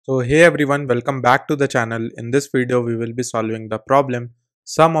So hey everyone, welcome back to the channel. In this video we will be solving the problem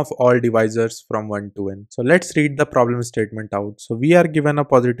sum of all divisors from 1 to n. So let's read the problem statement out. So we are given a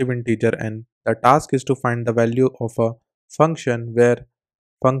positive integer n. The task is to find the value of a function where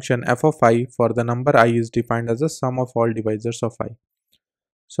function f of I for the number I is defined as the sum of all divisors of I.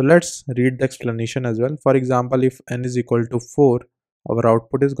 So let's read the explanation as well. For example, if n is equal to 4, our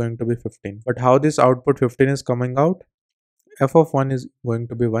output is going to be 15. But how this output 15 is coming out? F of 1 is going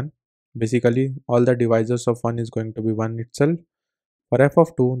to be 1. Basically, all the divisors of 1 is going to be 1 itself. For f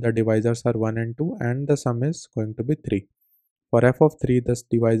of 2, the divisors are 1 and 2 and the sum is going to be 3. For f of 3, the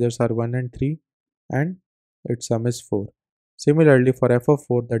divisors are 1 and 3 and its sum is 4. Similarly, for f of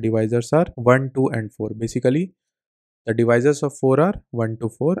 4, the divisors are 1, 2 and 4. Basically, the divisors of 4 are 1 to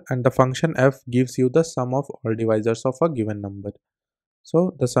 4 and the function f gives you the sum of all divisors of a given number.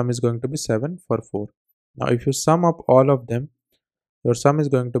 So, the sum is going to be 7 for 4. Now, if you sum up all of them, your sum is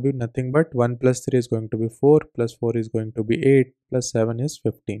going to be nothing but 1 plus 3 is going to be 4 plus 4 is going to be 8 plus 7 is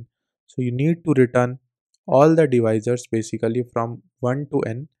 15. So you need to return all the divisors basically from 1 to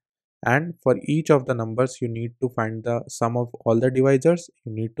n, and for each of the numbers you need to find the sum of all the divisors,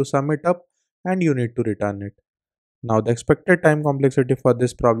 you need to sum it up and you need to return it. Now the expected time complexity for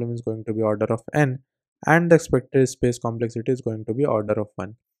this problem is going to be order of n and the expected space complexity is going to be order of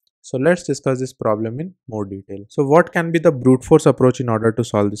 1. So let's discuss this problem in more detail. So what can be the brute force approach in order to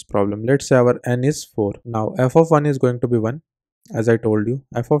solve this problem? Let's say our n is 4. Now f of 1 is going to be 1 as I told you.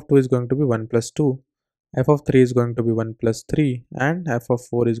 F of 2 is going to be 1 plus 2. F of 3 is going to be 1 plus 3 and f of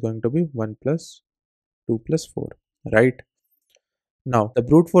 4 is going to be 1 plus 2 plus 4, right? Now the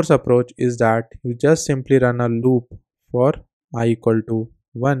brute force approach is that you just simply run a loop for I equal to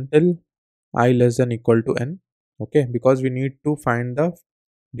 1 till I less than equal to n, okay, because we need to find the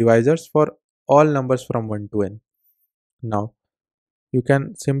divisors for all numbers from 1 to n. Now you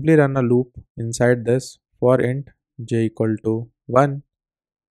can simply run a loop inside this for int j equal to 1,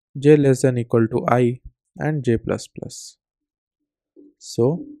 j less than equal to I and j plus plus.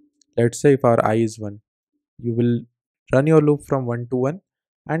 So let's say if our I is 1, you will run your loop from 1 to 1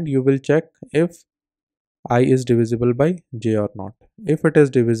 and you will check if I is divisible by j or not. If it is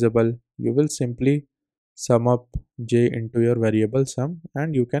divisible, you will simply sum up j into your variable sum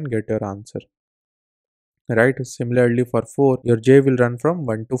and you can get your answer, right? Similarly for 4, your j will run from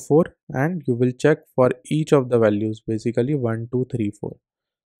 1 to 4 and you will check for each of the values, basically 1 2 3 4,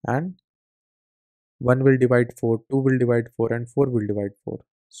 and 1 will divide 4, 2 will divide 4 and 4 will divide 4.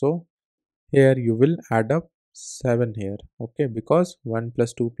 So here you will add up 7 here, okay, because 1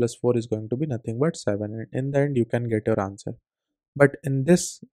 plus 2 plus 4 is going to be nothing but 7, and in the end you can get your answer. But in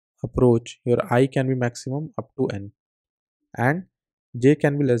this approach, your I can be maximum up to n and j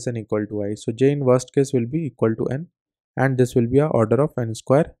can be less than equal to I. So j in worst case will be equal to n and this will be a order of n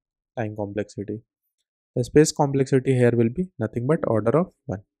square time complexity. The space complexity here will be nothing but order of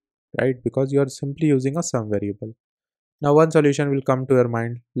 1, right, because you are simply using a sum variable. Now one solution will come to your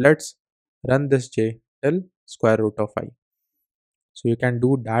mind. Let's run this j till square root of I. So you can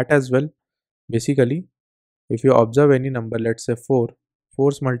do that as well. Basically, if you observe any number, let's say 4,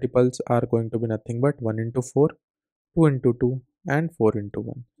 4's multiples are going to be nothing but 1 into 4, 2 into 2 and 4 into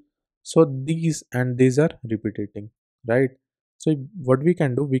 1. So these and these are repeating, right? So what we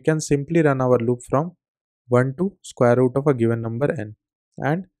can do, we can simply run our loop from 1 to square root of a given number n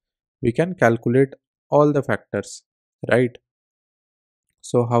and we can calculate all the factors, right?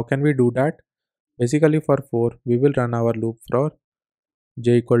 So how can we do that? Basically for 4, we will run our loop for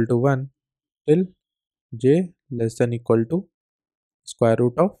j equal to 1 till j less than equal to square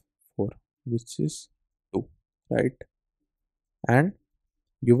root of 4, which is 2, right? And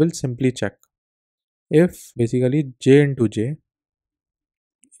you will simply check if basically j into j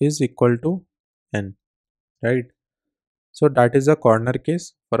is equal to n, right? So that is a corner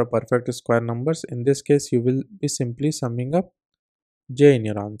case for a perfect square numbers. In this case, you will be simply summing up j in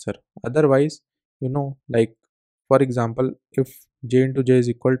your answer. Otherwise, like for example, if j into j is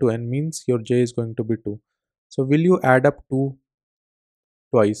equal to n means your j is going to be 2. So will you add up 2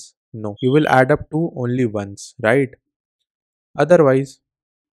 twice? No, you will add up 2 only once, right? Otherwise,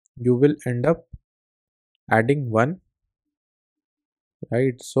 you will end up adding 1,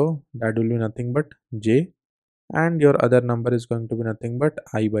 right? So that will be nothing but j and your other number is going to be nothing but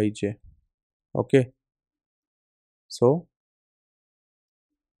I by j, okay? So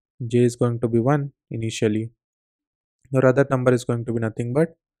j is going to be 1 initially. Your other number is going to be nothing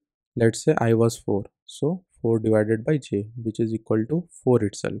but, let's say I was 4. So 4 divided by j, which is equal to 4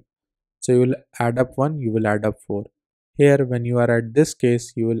 itself. So you will add up 1, you will add up 4. Here when you are at this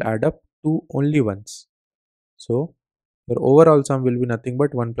case, you will add up 2 only once. So Your overall sum will be nothing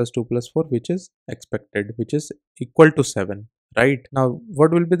but 1 plus 2 plus 4, which is expected, which is equal to 7, right? Now,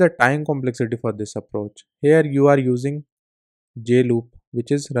 what will be the time complexity for this approach? Here you are using J loop,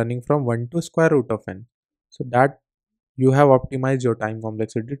 which is running from 1 to square root of n. So that you have optimized your time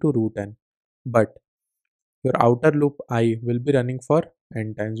complexity to root n. But your outer loop I will be running for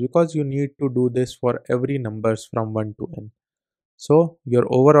n times because you need to do this for every numbers from 1 to n. So your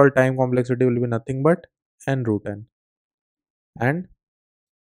overall time complexity will be nothing but n root n. And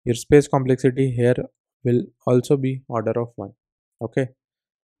your space complexity here will also be order of 1. Okay.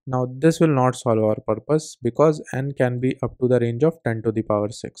 Now this will not solve our purpose because n can be up to the range of 10 to the power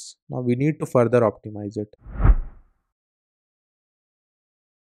 6. Now we need to further optimize it.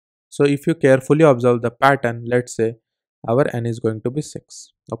 So if you carefully observe the pattern, let's say our n is going to be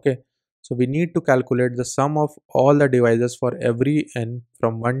 6. Okay. So we need to calculate the sum of all the divisors for every n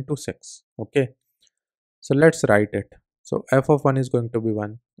from 1 to 6. Okay. So let's write it. So f of 1 is going to be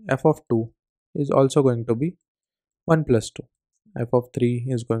 1. F of 2 is also going to be 1 plus 2. F of 3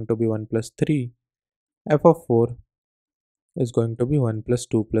 is going to be 1 plus 3. F of 4 is going to be 1 plus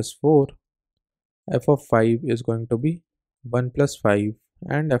 2 plus 4. F of 5 is going to be 1 plus 5.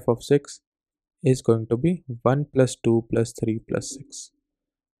 And f of 6 is going to be 1 plus 2 plus 3 plus 6.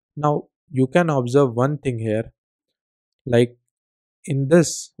 Now you can observe one thing here, like in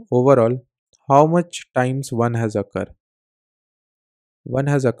this overall, how much times 1 has occurred? 1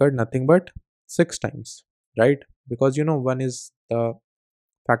 has occurred nothing but 6 times, right? Because 1 is the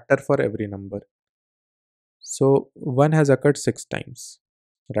factor for every number. So 1 has occurred 6 times,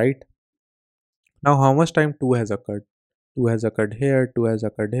 right? Now how much time 2 has occurred? 2 has occurred here, 2 has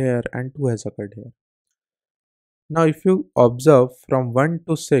occurred here, and 2 has occurred here. Now if you observe from 1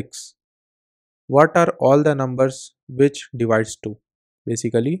 to 6, what are all the numbers which divides 2?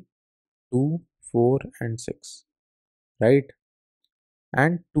 Basically 2, 4 and 6, right?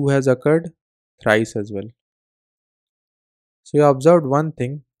 And 2 has occurred thrice as well. So you observed one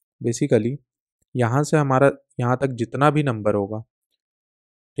thing, basically यहाँ से हमारा यहाँ तक जितना भी number होगा,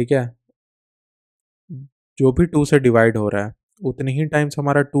 ठीक है, जो भी 2 से डिवाइड हो रहा है उतने ही टाइम्स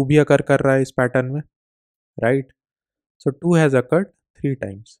हमारा 2 भी अकर कर रहा है इस पैटर्न में, right? So 2 has occurred 3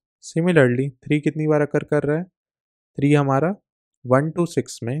 times. Similarly 3 कितनी बार अकर कर रहा है? 3 हमारा 1 to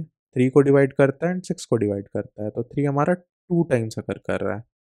 6 में 3 को डिवाइड करता है एंड 6 को डिवाइड करता है, तो 3 हमारा 2 टाइम्स अकर कर रहा है,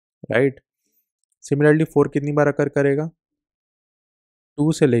 राइट? सिमिलरली 4 कितनी बार अकर करेगा?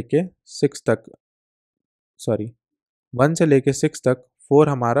 2 से लेके 6 तक, सॉरी 1 से लेके 6 तक 4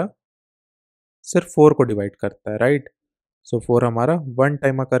 हमारा सिर्फ 4 को डिवाइड करता है, राइट? सो 4 हमारा 1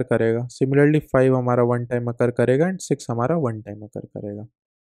 टाइम अकर करेगा. सिमिलरली 5 हमारा 1 टाइम अकर करेगा एंड 6 हमारा 1 टाइम अकर करेगा.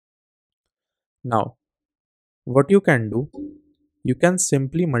 Now what you can do, you can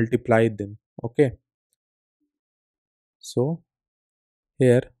simply multiply them. Okay, so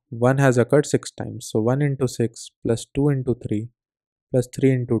here 1 has occurred 6 times, so 1 into 6 plus 2 into 3 plus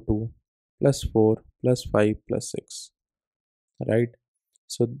 3 into 2 plus 4 plus 5 plus 6, right?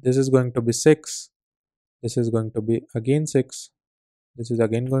 So this is going to be 6, this is going to be again 6, this is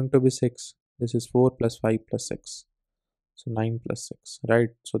again going to be 6, this is 4 plus 5 plus 6, so 9 plus 6, right?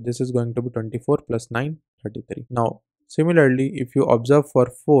 So this is going to be 24 plus 9, 33. Now similarly if you observe for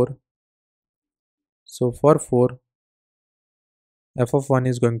 4, so for 4 f of 1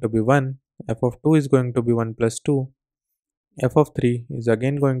 is going to be 1, f of 2 is going to be 1 plus 2, f of 3 is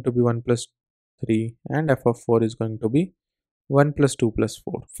again going to be 1 plus 3, and f of 4 is going to be 1 plus 2 plus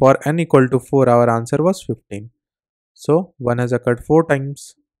 4. For n equal to 4, our answer was 15. So 1 has occurred 4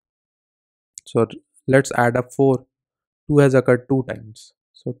 times. So let's add up 4. 2 has occurred 2 times.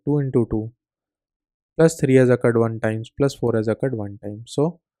 So 2 into 2 plus 3 has occurred 1 times plus 4 has occurred 1 time.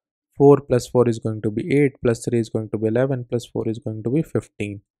 So 4 plus 4 is going to be 8 plus 3 is going to be 11 plus 4 is going to be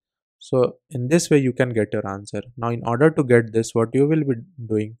 15. So in this way you can get your answer. Now in order to get this, what you will be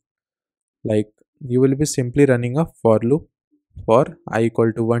doing, like you will be simply running a for loop for I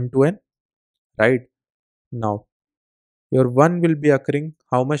equal to 1 to n, right? Now your 1 will be occurring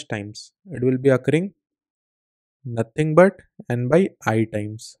how much times? It will be occurring nothing but n by I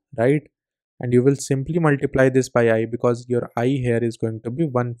times, right? And you will simply multiply this by I because your I here is going to be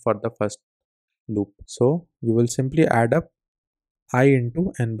 1 for the first loop. So you will simply add up I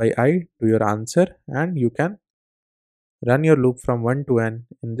into n by I to your answer and you can run your loop from 1 to n.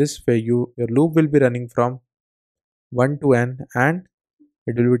 In this way your loop will be running from 1 to n and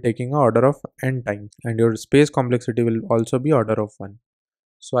it will be taking a order of n times and your space complexity will also be order of 1.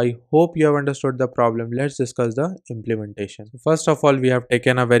 So I hope you have understood the problem. Let's discuss the implementation. First of all, we have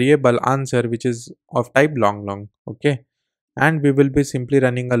taken a variable answer which is of type long. Okay. and we will be simply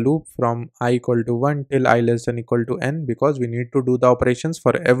running a loop from I equal to 1 till I less than equal to n, because we need to do the operations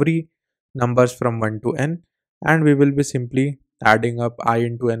for every numbers from 1 to n, and we will be simply adding up I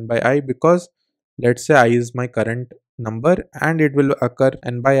into n by I, because let's say I is my current number and it will occur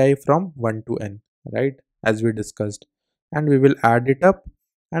n by I from 1 to n, right, as we discussed, and we will add it up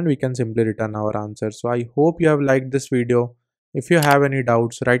and we can simply return our answer. So I hope you have liked this video. If you have any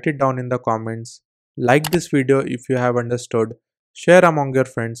doubts, write it down in the comments. Like this video if you have understood, share among your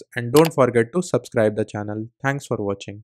friends, and don't forget to subscribe the channel. Thanks for watching.